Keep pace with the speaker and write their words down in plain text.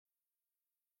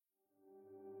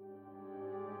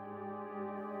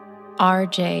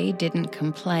RJ didn't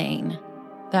complain.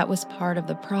 That was part of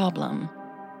the problem.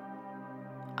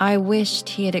 I wished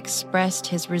he had expressed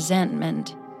his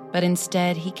resentment, but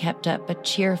instead he kept up a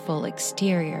cheerful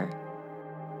exterior.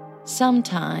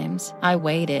 Sometimes I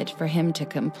waited for him to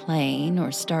complain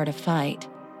or start a fight,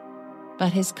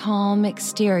 but his calm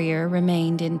exterior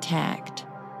remained intact.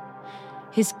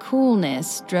 His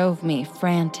coolness drove me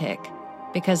frantic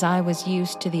because I was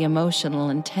used to the emotional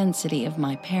intensity of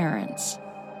my parents.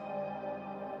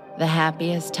 The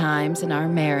happiest times in our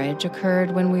marriage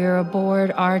occurred when we were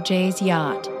aboard RJ's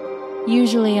yacht,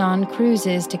 usually on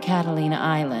cruises to Catalina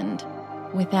Island,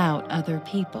 without other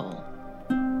people.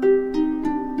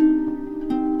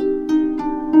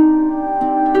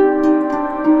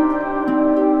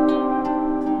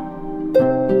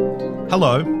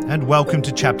 Hello, and welcome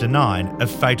to Chapter 9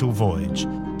 of Fatal Voyage,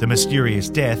 The Mysterious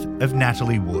Death of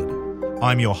Natalie Wood.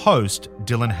 I'm your host,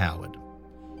 Dylan Howard.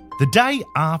 The day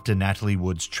after Natalie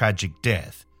Wood's tragic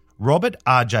death, Robert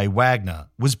R.J. Wagner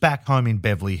was back home in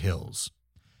Beverly Hills.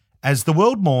 As the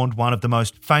world mourned one of the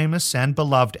most famous and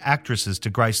beloved actresses to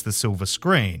grace the silver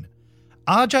screen,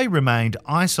 R.J. remained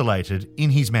isolated in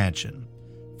his mansion,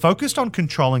 focused on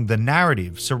controlling the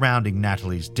narrative surrounding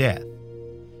Natalie's death.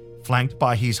 Flanked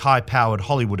by his high-powered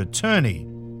Hollywood attorney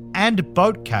and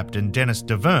boat captain Dennis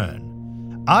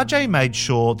Davern, RJ made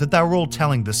sure that they were all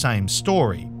telling the same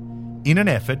story in an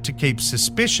effort to keep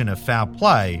suspicion of foul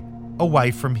play away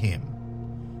from him.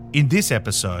 In this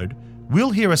episode,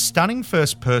 we'll hear a stunning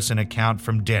first-person account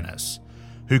from Dennis,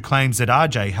 who claims that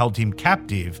RJ held him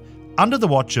captive under the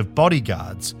watch of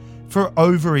bodyguards for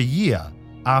over a year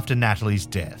after Natalie's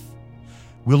death.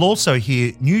 We'll also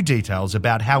hear new details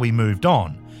about how he moved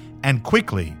on, and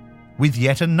quickly, with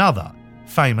yet another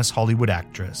famous Hollywood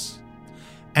actress.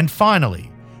 And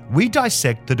finally, we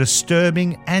dissect the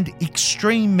disturbing and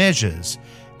extreme measures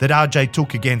that RJ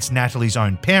took against Natalie's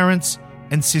own parents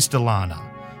and sister Lana,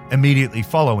 immediately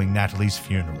following Natalie's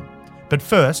funeral. But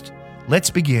first, let's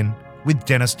begin with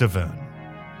Dennis Davern.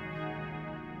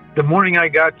 The morning I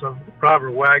got to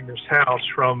Robert Wagner's house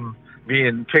from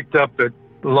being picked up at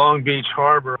Long Beach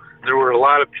Harbor, there were a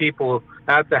lot of people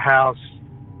at the house.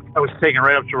 I was taken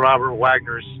right up to Robert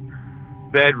Wagner's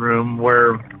bedroom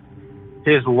where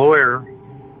his lawyer,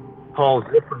 Paul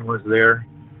Ziffern, was there.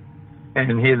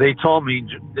 And they told me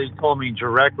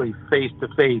directly, face to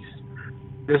face,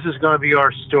 this is going to be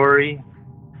our story.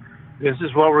 This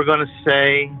is what we're going to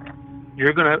say.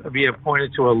 You're going to be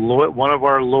appointed to one of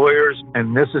our lawyers,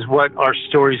 and this is what our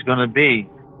story is going to be.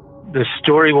 The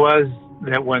story was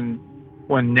that when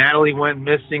Natalie went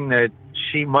missing, that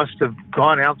she must have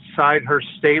gone outside her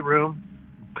stateroom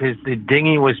because the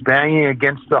dinghy was banging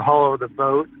against the hull of the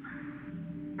boat,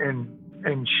 and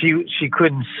she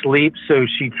couldn't sleep, so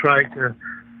she tried to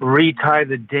retie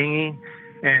the dinghy,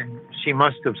 and she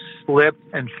must have slipped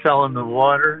and fell in the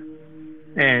water,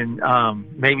 and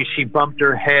maybe she bumped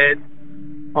her head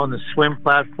on the swim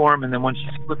platform, and then when she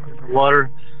slipped in the water,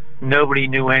 nobody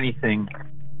knew anything.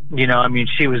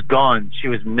 She was gone. She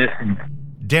was missing.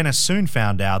 Dennis soon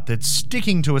found out that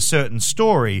sticking to a certain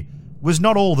story was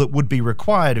not all that would be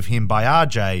required of him by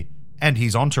RJ and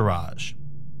his entourage.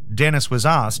 Dennis was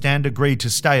asked and agreed to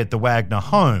stay at the Wagner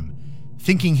home,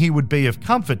 thinking he would be of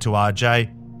comfort to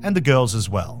RJ and the girls as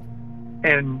well.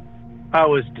 And I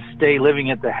was to stay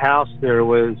living at the house there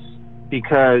was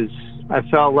because I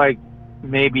felt like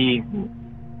maybe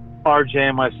RJ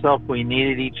and myself, we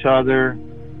needed each other.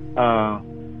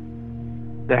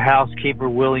 The housekeeper,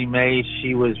 Willie Mae,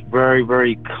 she was very,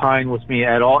 very kind with me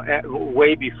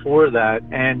way before that.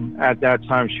 And at that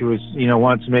time, she was,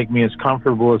 wanted to make me as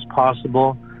comfortable as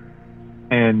possible.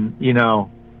 And,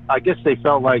 I guess they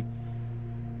felt like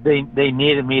they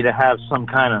needed me to have some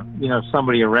kind of,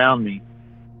 somebody around me.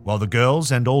 While the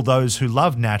girls and all those who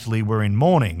loved Natalie were in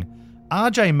mourning,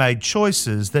 RJ made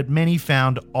choices that many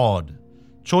found odd.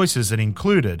 Choices that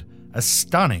included a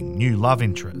stunning new love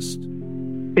interest.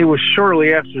 It was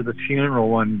shortly after the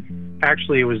funeral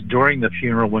it was during the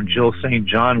funeral when Jill St.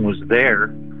 John was there,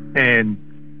 and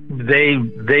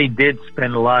they did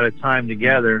spend a lot of time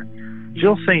together.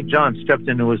 Jill St. John stepped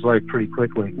into his life pretty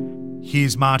quickly.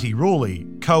 Here's Marty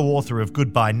Ruley, co-author of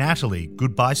Goodbye Natalie,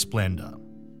 Goodbye Splendour.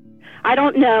 I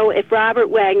don't know if Robert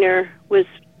Wagner was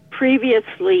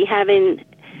previously having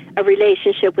a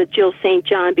relationship with Jill St.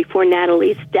 John before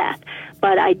Natalie's death.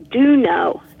 But I do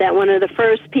know that one of the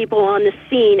first people on the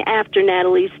scene after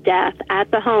Natalie's death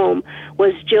at the home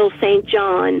was Jill St.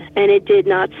 John, and it did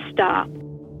not stop.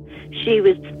 She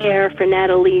was there for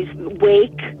Natalie's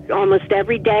wake almost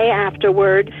every day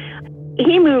afterward.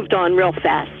 He moved on real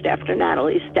fast after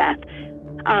Natalie's death.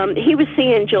 He was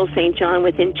seeing Jill St. John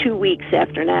within 2 weeks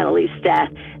after Natalie's death.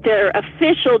 Their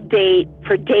official date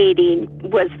for dating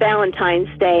was Valentine's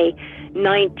Day,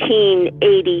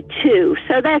 1982.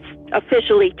 So that's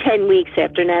officially 10 weeks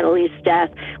after Natalie's death,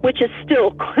 which is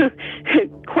still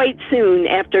quite soon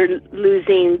after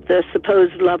losing the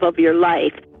supposed love of your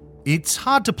life. It's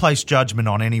hard to place judgment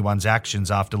on anyone's actions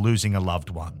after losing a loved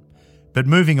one. But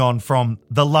moving on from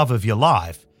the love of your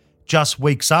life, just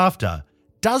weeks after,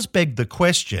 does beg the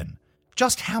question,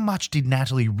 just how much did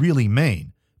Natalie really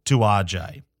mean to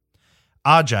RJ?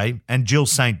 RJ and Jill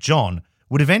St. John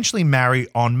would eventually marry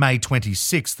on May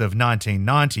 26th of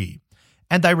 1990,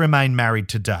 and they remain married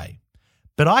today.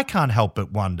 But I can't help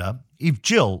but wonder if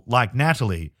Jill, like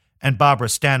Natalie and Barbara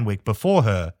Stanwyck before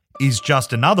her, is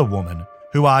just another woman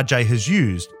who RJ has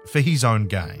used for his own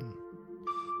gain.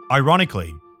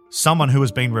 Ironically, someone who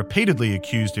has been repeatedly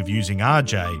accused of using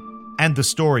RJ and the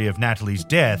story of Natalie's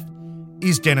death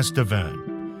is Dennis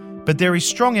Davern. But there is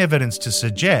strong evidence to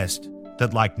suggest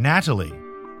that, like Natalie,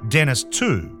 Dennis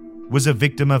too was a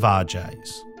victim of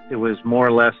RJ's. It was more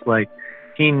or less like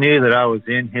he knew that I was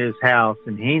in his house,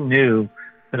 and he knew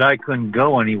that I couldn't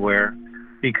go anywhere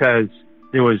because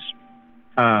there was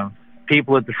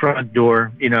people at the front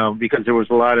door, because there was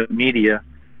a lot of media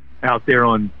out there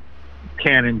on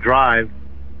Cannon Drive.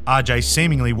 RJ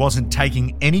seemingly wasn't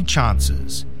taking any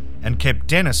chances and kept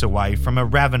Dennis away from a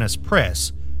ravenous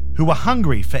press who were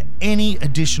hungry for any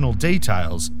additional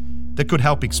details that could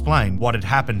help explain what had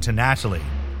happened to Natalie.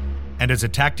 And as a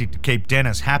tactic to keep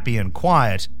Dennis happy and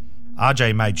quiet,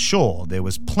 RJ made sure there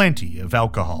was plenty of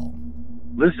alcohol.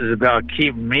 This is about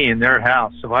keeping me in their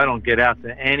house so I don't get out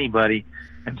to anybody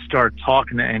and start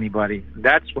talking to anybody.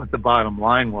 That's what the bottom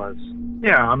line was.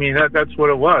 Yeah, I mean, that's what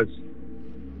it was.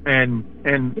 And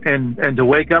to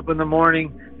wake up in the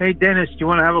morning, hey, Dennis, do you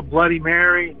want to have a Bloody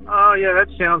Mary? Oh, yeah, that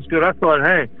sounds good. I thought,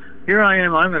 hey, here I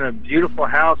am. I'm in a beautiful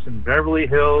house in Beverly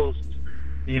Hills,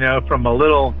 from a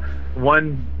little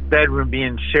one bedroom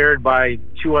being shared by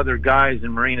two other guys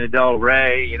in Marina Del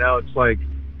Rey. It's like,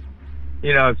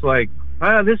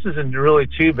 this isn't really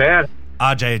too bad.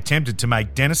 RJ attempted to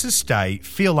make Dennis's stay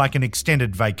feel like an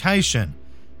extended vacation.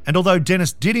 And although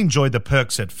Dennis did enjoy the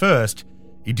perks at first,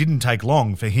 it didn't take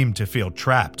long for him to feel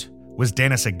trapped. Was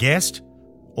Dennis a guest?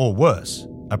 Or worse,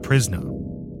 a prisoner?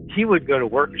 He would go to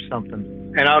work or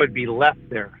something, and I would be left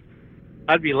there.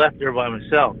 I'd be left there by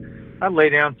myself. I'd lay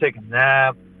down, take a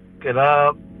nap, get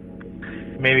up,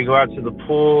 maybe go out to the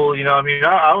pool.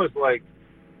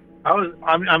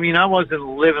 I wasn't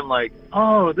living like,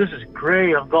 oh, this is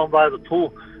great, I'm going by the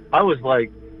pool. I was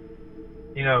like,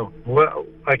 what?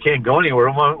 I can't go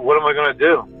anywhere. What am I going to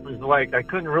do? It was like I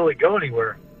couldn't really go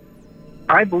anywhere.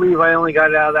 I believe I only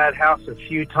got out of that house a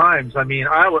few times. I mean,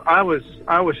 I was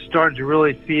starting to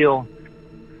really feel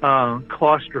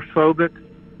claustrophobic.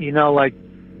 Like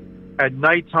at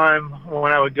nighttime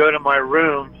when I would go to my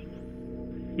room,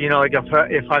 like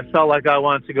if I felt like I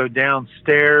wanted to go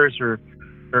downstairs or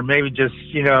maybe just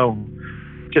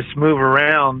move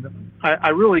around, I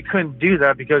really couldn't do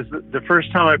that because the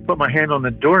first time I put my hand on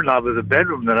the doorknob of the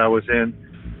bedroom that I was in,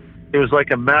 it was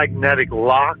like a magnetic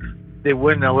lock. They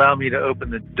wouldn't allow me to open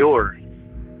the door.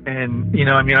 And,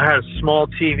 I had a small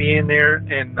TV in there,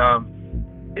 and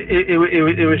it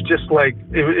was just like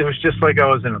I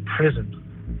was in a prison.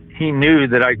 He knew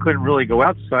that I couldn't really go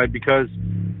outside because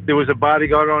there was a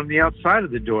bodyguard on the outside of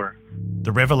the door.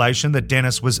 The revelation that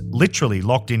Dennis was literally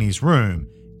locked in his room,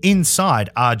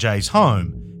 inside RJ's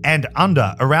home, and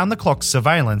under around-the-clock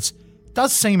surveillance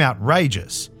does seem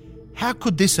outrageous. How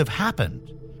could this have happened?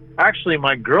 Actually,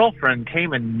 my girlfriend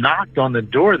came and knocked on the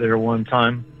door there one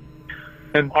time,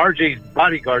 and RJ's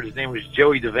bodyguard, his name was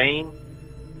Joey Devane,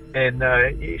 and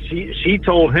she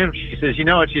told him, she says,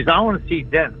 I want to see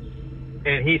Dennis.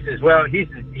 And he says, well, he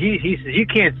says, you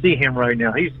can't see him right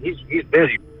now. He's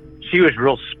busy. She was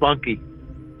real spunky,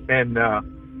 and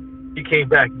she came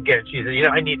back again. She said,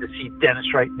 I need to see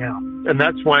Dennis right now. And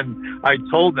that's when I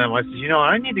told them, I said,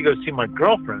 I need to go see my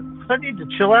girlfriend. I need to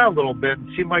chill out a little bit and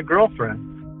see my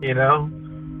girlfriend,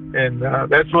 And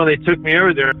that's when they took me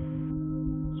over there.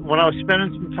 When I was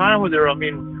spending some time with her,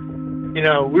 we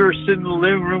were sitting in the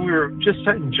living room. We were just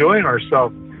enjoying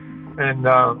ourselves. And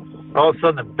all of a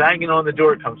sudden, the banging on the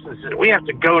door comes. I said, we have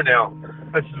to go now.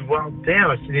 I said, well,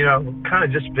 damn. I said, we've kind of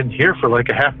just been here for like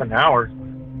a half an hour.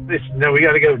 They said, no, we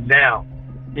got to go now.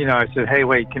 I said, hey,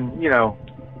 wait,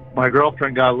 my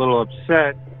girlfriend got a little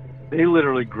upset. They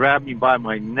literally grabbed me by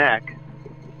my neck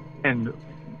and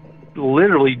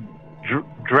literally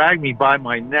dragged me by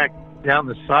my neck down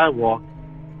the sidewalk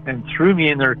and threw me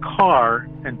in their car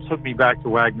and took me back to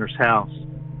Wagner's house.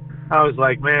 I was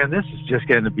like, man, this is just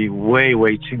getting to be way,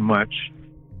 way too much.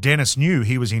 Dennis knew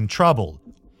he was in trouble.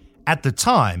 At the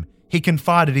time, he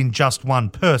confided in just one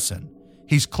person,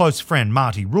 his close friend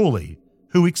Marty Ruley,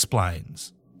 who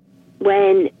explains.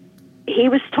 When he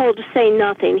was told to say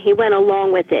nothing, he went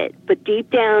along with it. But deep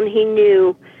down, he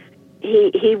knew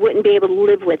he wouldn't be able to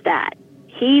live with that.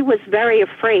 He was very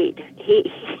afraid.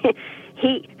 He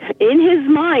in his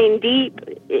mind, deep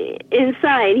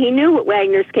inside, he knew what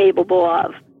Wagner's capable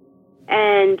of.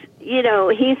 And,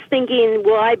 he's thinking,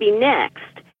 will I be next?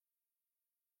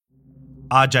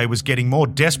 RJ was getting more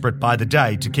desperate by the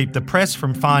day to keep the press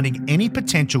from finding any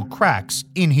potential cracks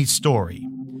in his story.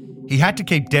 He had to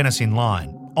keep Dennis in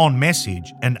line, on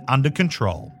message and under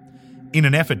control. In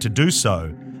an effort to do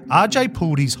so, RJ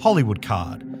pulled his Hollywood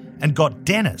card and got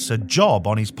Dennis a job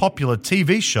on his popular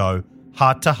TV show,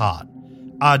 Heart to Heart.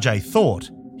 RJ thought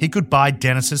he could buy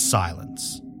Dennis's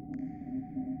silence.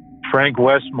 Frank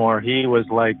Westmore, he was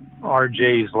like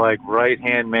RJ's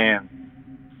right-hand man.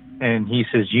 And he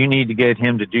says, you need to get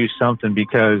him to do something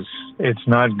because it's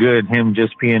not good, him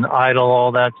just being idle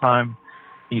all that time.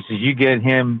 He says, you get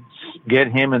him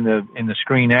in the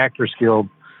Screen Actors Guild,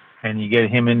 and you get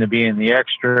him into being the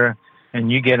extra,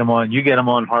 and you get him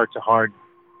on Heart to Heart,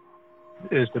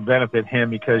 is to benefit him,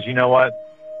 because you know what?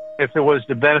 If it was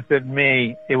to benefit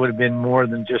me, it would have been more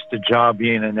than just a job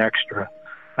being an extra.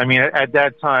 I mean, at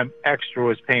that time, extra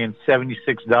was paying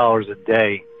 $76 a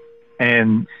day.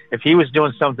 And if he was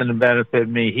doing something to benefit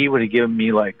me, he would have given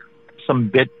me like some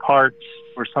bit parts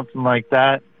or something like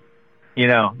that.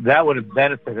 That would have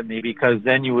benefited me, because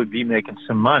then you would be making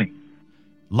some money.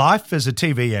 Life as a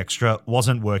TV extra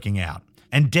wasn't working out,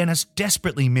 and Dennis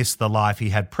desperately missed the life he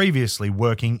had previously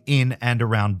working in and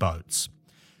around boats.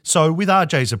 So with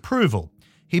RJ's approval,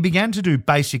 he began to do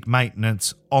basic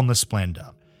maintenance on the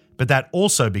Splendour, but that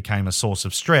also became a source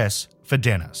of stress for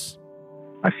Dennis.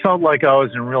 I felt like I was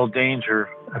in real danger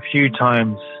a few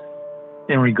times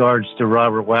in regards to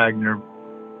Robert Wagner,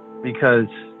 because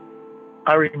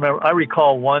I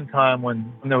recall one time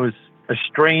when there was a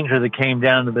stranger that came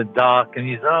down to the dock, and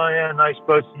he's, oh yeah, nice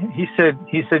boat. He said,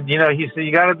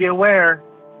 you got to be aware.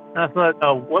 And I thought,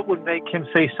 oh, what would make him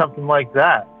say something like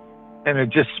that? And it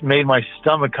just made my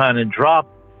stomach kind of drop.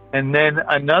 And then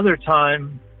another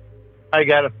time, I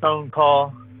got a phone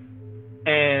call,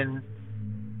 and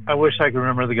I wish I could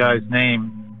remember the guy's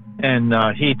name. And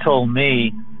he told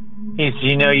me, he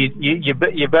said,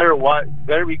 you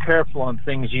better be careful on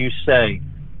things you say.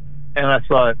 And I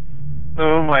thought,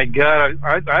 oh my God!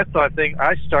 I start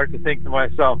to think to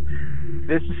myself,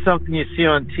 this is something you see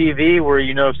on TV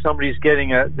where somebody's getting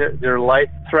their life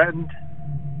threatened,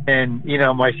 and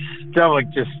my stomach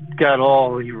just got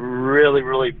all really,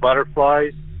 really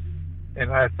butterflies,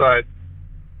 and I thought,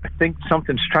 I think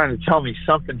something's trying to tell me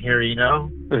something here.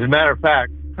 As a matter of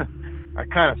fact, I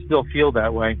kind of still feel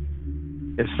that way.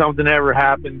 If something ever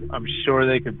happened, I'm sure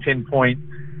they could pinpoint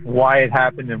why it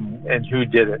happened and who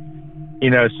did it.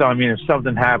 So I mean, if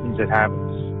something happens, it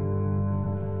happens.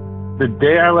 The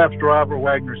day I left Robert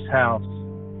Wagner's house,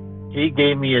 he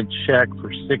gave me a check for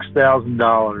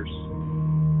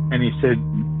 $6,000, and he said,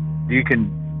 you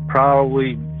can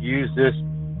probably use this,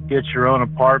 get your own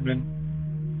apartment,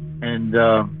 and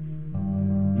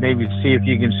maybe see if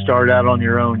you can start out on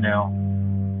your own now.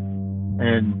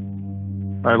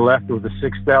 And I left with a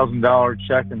 $6,000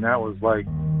 check, and that was like,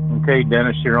 okay,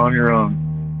 Dennis, you're on your own.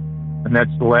 And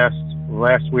that's the last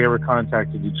we ever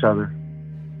contacted each other.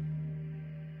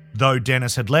 Though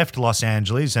Dennis had left Los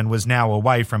Angeles and was now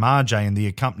away from RJ in the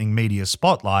accompanying media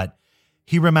spotlight,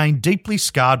 he remained deeply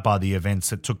scarred by the events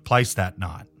that took place that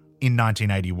night in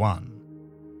 1981.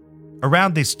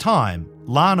 Around this time,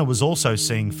 Lana was also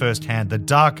seeing firsthand the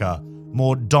darker,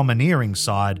 more domineering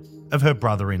side of her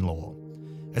brother-in-law,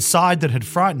 a side that had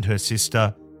frightened her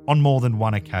sister on more than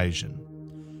one occasion.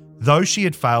 Though she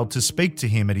had failed to speak to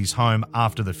him at his home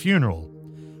after the funeral,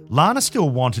 Lana still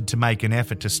wanted to make an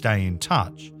effort to stay in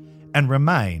touch and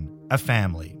remain a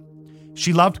family.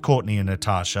 She loved Courtney and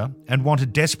Natasha and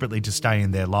wanted desperately to stay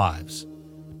in their lives.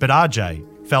 But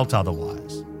RJ felt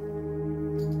otherwise.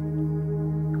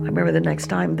 I remember the next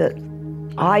time that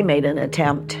I made an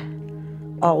attempt,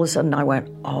 all of a sudden I went,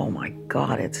 oh my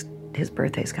God, his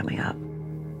birthday's coming up.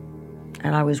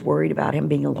 And I was worried about him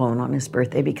being alone on his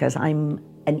birthday because I'm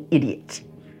an idiot,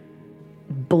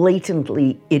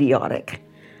 blatantly idiotic.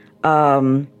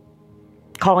 Calling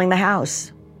the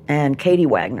house and Katie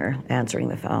Wagner answering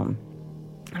the phone.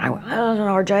 And I went, oh,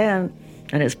 RJ,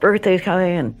 and his birthday's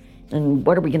coming, and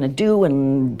what are we going to do?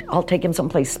 And I'll take him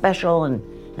someplace special,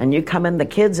 and you come in, the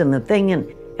kids and the thing.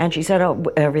 And she said, oh,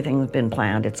 everything's been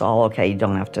planned. It's all okay. You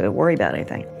don't have to worry about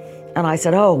anything. And I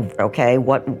said, oh, okay,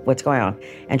 what's going on?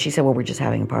 And she said, well, we're just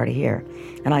having a party here.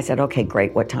 And I said, okay,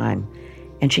 great, what time?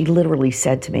 And she literally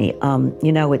said to me,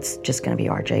 it's just going to be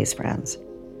RJ's friends.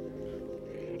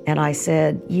 And I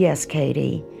said, yes,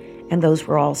 Katie. And those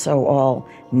were also all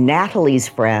Natalie's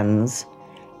friends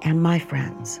and my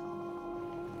friends.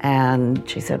 And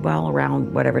she said, well,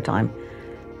 around whatever time.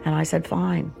 And I said,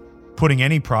 fine. Putting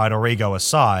any pride or ego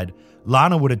aside,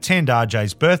 Lana would attend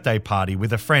RJ's birthday party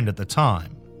with a friend at the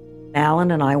time.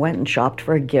 Alan and I went and shopped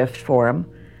for a gift for him.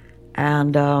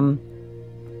 And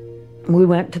we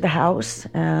went to the house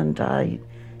and I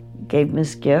gave him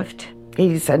his gift.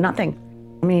 He said nothing.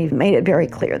 I mean, he made it very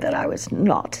clear that I was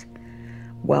not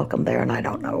welcome there, and I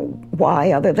don't know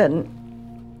why, other than,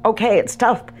 okay, it's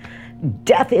tough.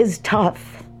 Death is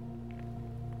tough.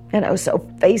 So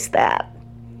face that.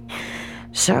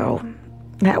 So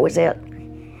that was it.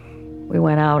 We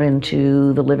went out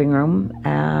into the living room,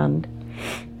 and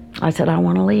I said, I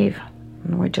want to leave.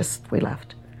 And we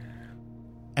left.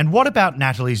 And what about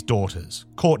Natalie's daughters,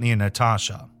 Courtney and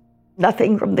Natasha?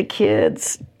 Nothing from the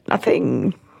kids,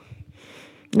 nothing,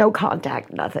 no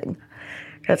contact, nothing.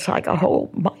 It's like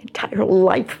my entire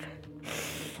life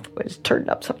was turned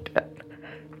upside down.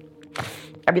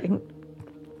 Everything,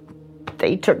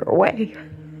 they took away.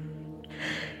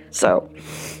 So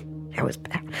it was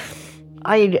bad.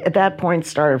 I, at that point,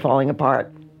 started falling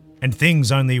apart. And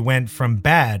things only went from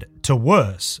bad to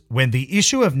worse when the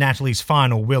issue of Natalie's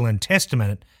final will and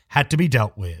testament had to be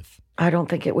dealt with. I don't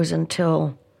think it was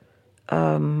until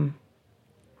I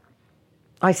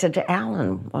said to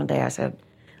Alan one day, I said,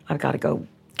 I've got to go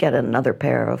get another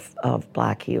pair of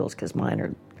black heels because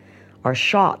mine are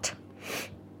shot.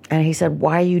 And he said,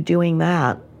 why are you doing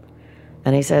that?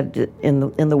 And he said, in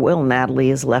the will, Natalie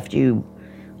has left you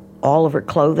all of her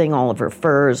clothing, all of her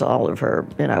furs, all of her,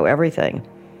 everything.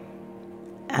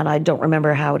 And I don't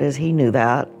remember how it is he knew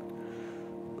that.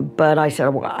 But I said,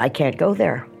 well, I can't go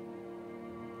there.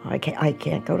 I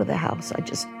can't go to the house.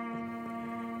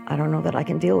 I don't know that I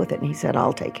can deal with it. And he said,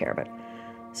 I'll take care of it.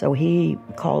 So he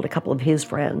called a couple of his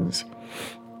friends.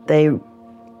 They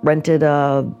rented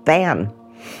a van,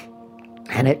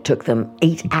 and it took them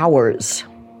 8 hours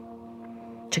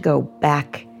to go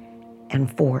back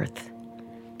and forth.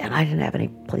 And I didn't have any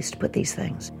place to put these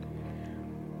things.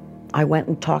 I went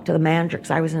and talked to the manager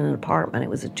because I was in an apartment. It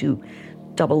was a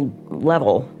double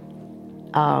level.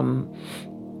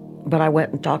 But I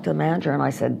went and talked to the manager and I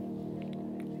said,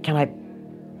 can I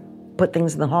put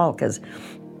things in the hall? Because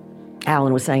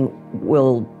Alan was saying,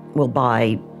 we'll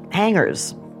buy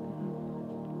hangers.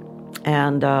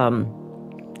 And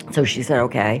so she said,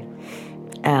 okay.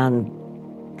 And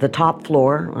the top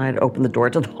floor, I'd opened the door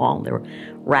to the hall. There were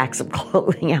racks of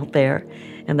clothing out there.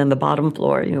 And then the bottom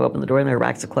floor, you open the door and there were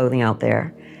racks of clothing out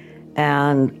there.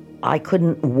 And I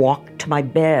couldn't walk to my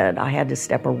bed. I had to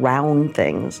step around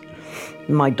things.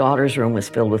 My daughter's room was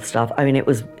filled with stuff. I mean, it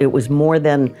was more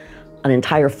than an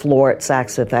entire floor at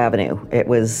Saks Fifth Avenue. It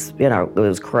was, it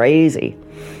was crazy.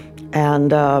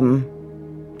 And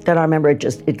then I remember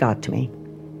it got to me.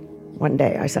 One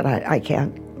day I said, I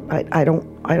can't. I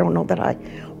don't know that I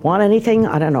want anything.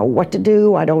 I don't know what to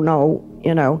do. I don't know,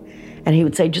 And he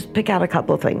would say, just pick out a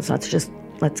couple of things.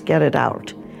 Let's get it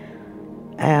out.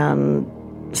 And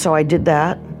so I did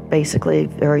that, basically,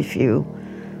 very few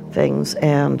things.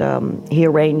 And he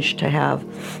arranged to have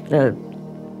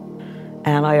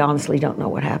and I honestly don't know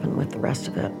what happened with the rest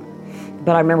of it.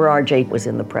 But I remember RJ was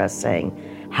in the press saying,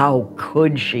 how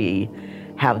could she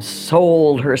have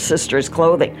sold her sister's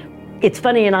clothing? It's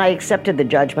funny, and I accepted the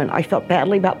judgment. I felt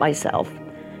badly about myself.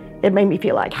 It made me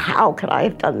feel like, how could I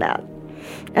have done that?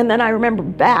 And then I remember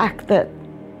back that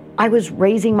I was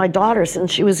raising my daughter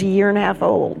since she was 1.5 years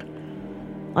old.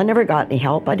 I never got any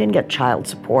help. I didn't get child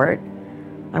support.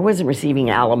 I wasn't receiving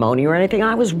alimony or anything.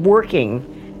 I was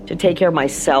working to take care of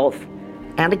myself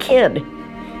and a kid.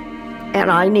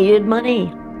 And I needed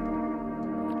money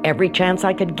every chance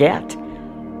I could get.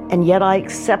 And yet I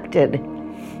accepted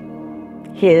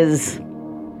his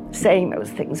saying those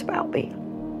things about me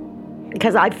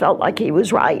because I felt like he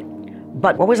was right.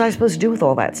 But what was I supposed to do with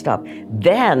all that stuff?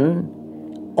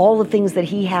 Then, all the things that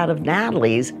he had of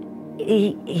Natalie's,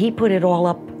 he put it all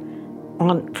up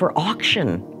for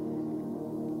auction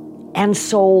and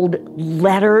sold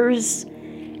letters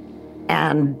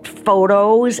and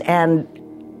photos and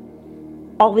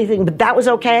all these things. But that was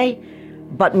okay.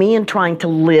 But me and trying to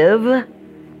live,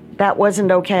 that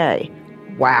wasn't okay.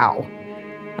 Wow.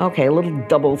 Okay, a little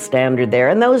double standard there.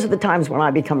 And those are the times when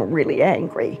I become really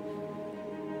angry.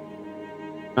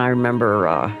 I remember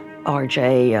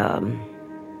RJ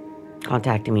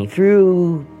contacting me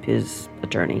through his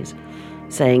attorneys,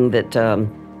 saying that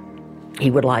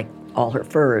he would like all her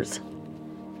furs.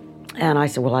 And I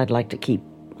said, well, I'd like to keep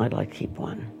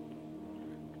one.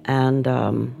 And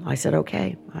I said,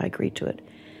 okay, I agreed to it.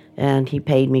 And he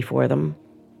paid me for them.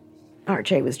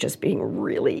 RJ was just being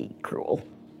really cruel.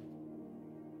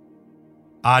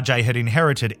 RJ had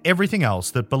inherited everything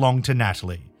else that belonged to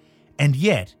Natalie, and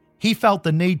yet he felt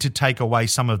the need to take away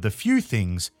some of the few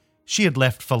things she had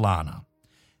left for Lana.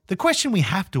 The question we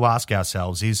have to ask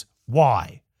ourselves is,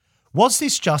 why? Was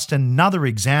this just another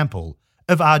example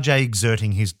of RJ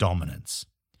exerting his dominance?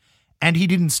 And he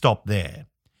didn't stop there.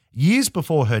 Years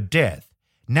before her death,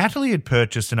 Natalie had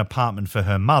purchased an apartment for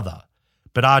her mother,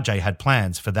 but RJ had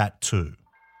plans for that too.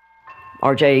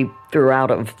 RJ threw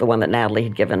out of the one that Natalie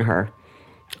had given her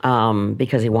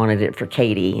because he wanted it for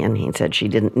Katie, and he said she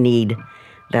didn't need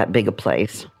that big a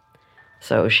place.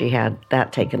 So she had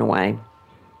that taken away.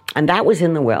 And that was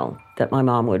in the will, that my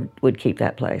mom would keep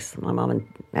that place, my mom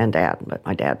and dad, but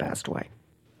my dad passed away.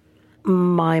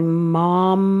 My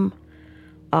mom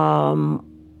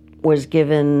was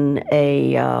given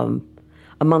a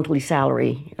monthly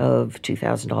salary of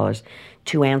 $2,000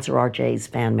 to answer RJ's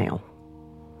fan mail.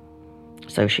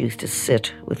 So she used to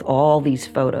sit with all these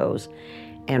photos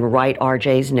and write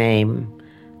RJ's name,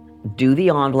 do the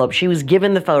envelope. She was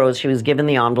given the photos, she was given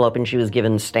the envelope, and she was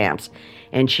given stamps.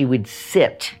 And she would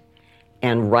sit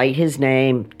and write his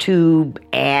name, to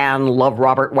Anne, love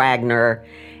Robert Wagner,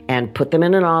 and put them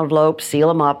in an envelope, seal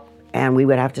them up, and we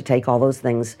would have to take all those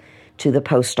things to the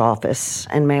post office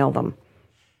and mail them.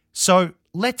 So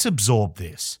let's absorb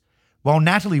this. While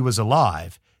Natalie was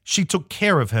alive, she took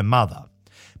care of her mother.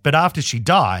 But after she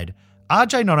died,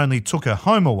 RJ not only took her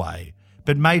home away,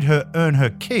 but made her earn her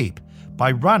keep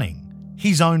by running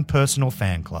his own personal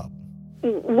fan club.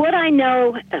 What I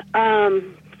know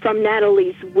from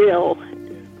Natalie's will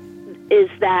is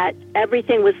that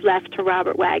everything was left to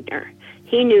Robert Wagner.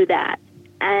 He knew that.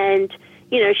 And,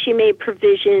 she made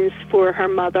provisions for her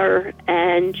mother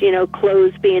and,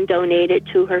 clothes being donated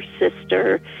to her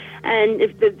sister and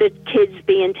the kids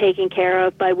being taken care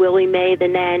of by Willie Mae, the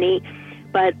nanny.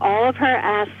 But all of her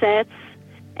assets,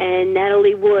 and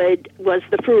Natalie Wood was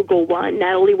the frugal one.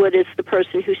 Natalie Wood is the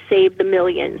person who saved the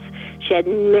millions. She had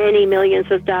many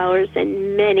millions of dollars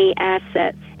and many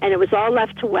assets, and it was all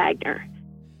left to Wagner.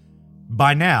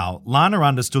 By now, Lana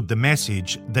understood the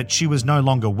message that she was no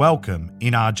longer welcome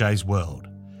in RJ's world.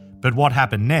 But what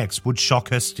happened next would shock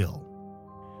her still.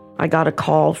 I got a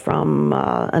call from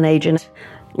an agent.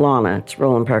 Lana, it's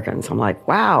Roland Perkins. I'm like,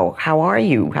 wow, how are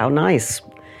you? How nice.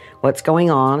 What's going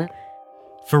on?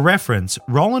 For reference,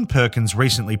 Roland Perkins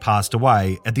recently passed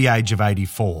away at the age of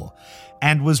 84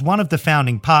 and was one of the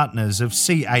founding partners of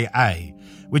CAA,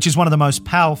 which is one of the most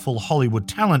powerful Hollywood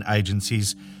talent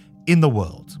agencies in the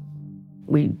world.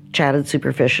 We chatted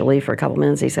superficially for a couple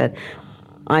minutes. He said,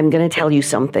 I'm going to tell you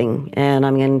something, and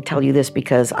I'm going to tell you this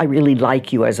because I really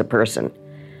like you as a person.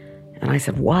 And I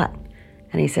said, what?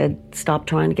 And he said, stop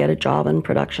trying to get a job in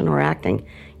production or acting.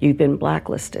 You've been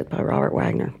blacklisted by Robert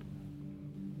Wagner.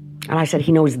 And I said,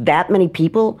 he knows that many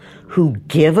people who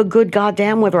give a good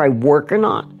goddamn whether I work or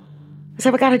not. I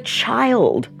said, I got a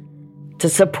child to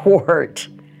support.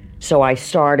 So I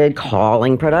started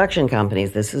calling production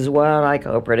companies. This is what I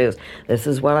co-produced. This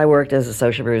is what I worked as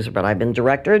associate producer, but I've been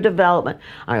director of development.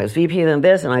 I was VP of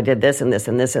this, and I did this and this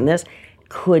and this and this.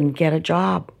 Couldn't get a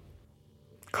job.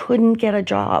 Couldn't get a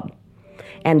job.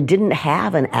 And didn't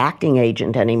have an acting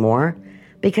agent anymore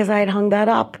because I had hung that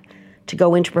up to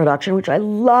go into production, which I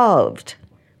loved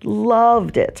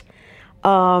it.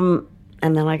 And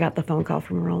then I got the phone call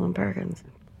from Roland Perkins.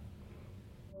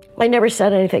 I never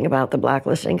said anything about the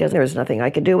blacklisting because there was nothing I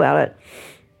could do about it.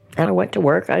 And I went to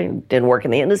work. I didn't work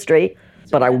in the industry,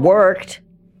 but I worked.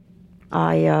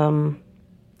 I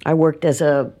worked as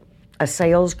a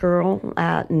sales girl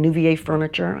at Nouvier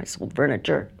Furniture. I sold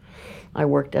furniture. I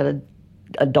worked at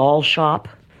a doll shop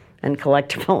and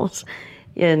collectibles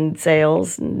in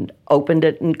sales and opened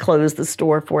it and closed the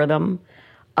store for them.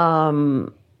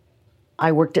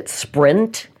 I worked at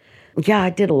Sprint. Yeah, I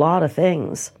did a lot of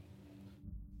things.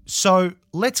 So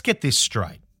let's get this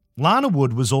straight. Lana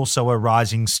Wood was also a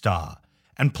rising star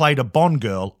and played a Bond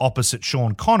girl opposite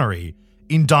Sean Connery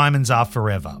in Diamonds Are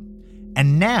Forever.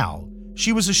 And now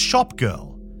she was a shop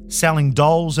girl selling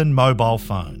dolls and mobile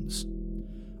phones.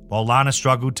 While Lana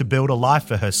struggled to build a life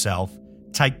for herself,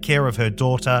 take care of her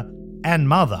daughter and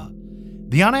mother,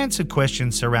 the unanswered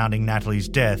questions surrounding Natalie's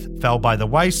death fell by the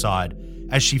wayside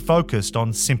as she focused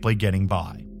on simply getting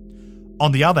by.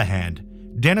 On the other hand,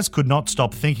 Dennis could not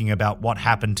stop thinking about what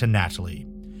happened to Natalie.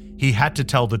 He had to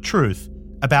tell the truth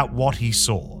about what he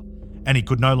saw, and he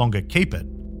could no longer keep it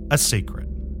a secret.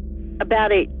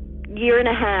 About a year and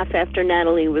a half after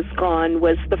Natalie was gone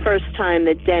was the first time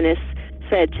that Dennis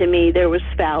said to me there was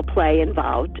foul play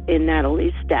involved in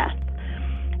Natalie's death.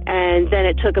 And then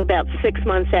it took about 6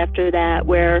 months after that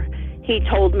where he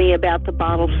told me about the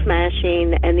bottle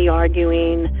smashing and the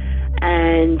arguing,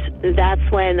 and that's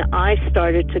when I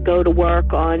started to go to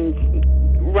work on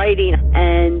writing.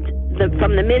 And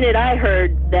from the minute I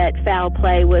heard that foul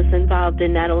play was involved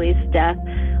in Natalie's death,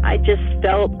 I just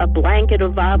felt a blanket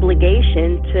of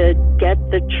obligation to get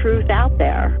the truth out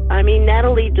there. I mean,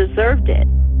 Natalie deserved it.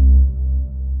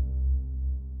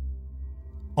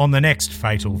 On the next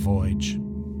fatal voyage.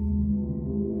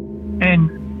 And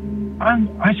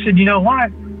I said, you know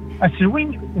what? I said,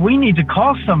 we need to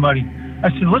call somebody. I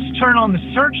said, let's turn on the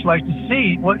searchlight to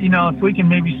see what, if we can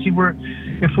maybe see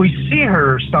if we see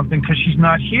her or something, because she's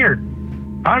not here.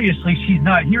 Obviously, she's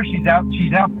not here. She's out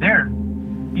there.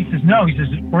 He says, no. He says,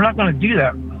 we're not going to do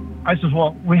that. I says,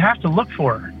 well, we have to look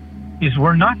for her. He says,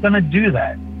 we're not going to do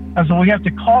that. I said, well, we have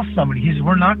to call somebody. He says,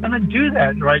 we're not going to do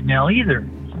that right now either.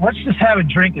 Let's just have a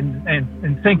drink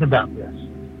and think about this.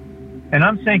 And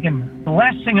I'm thinking, the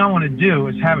last thing I want to do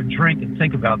is have a drink and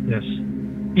think about this.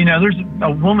 There's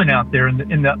a woman out there in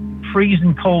the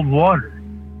freezing cold water.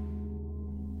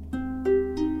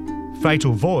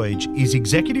 Fatal Voyage is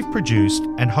executive produced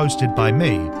and hosted by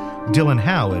me, Dylan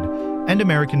Howard, and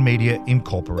American Media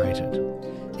Incorporated.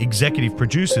 Executive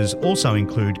producers also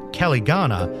include Kelly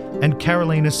Garner and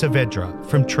Carolina Saavedra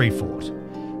from Treefort.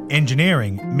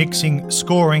 Engineering, mixing,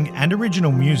 scoring, and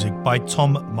original music by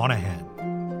Tom Monahan.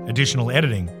 Additional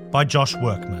editing by Josh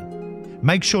Workman.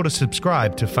 Make sure to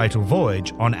subscribe to Fatal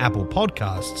Voyage on Apple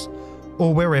Podcasts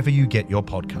or wherever you get your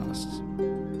podcasts.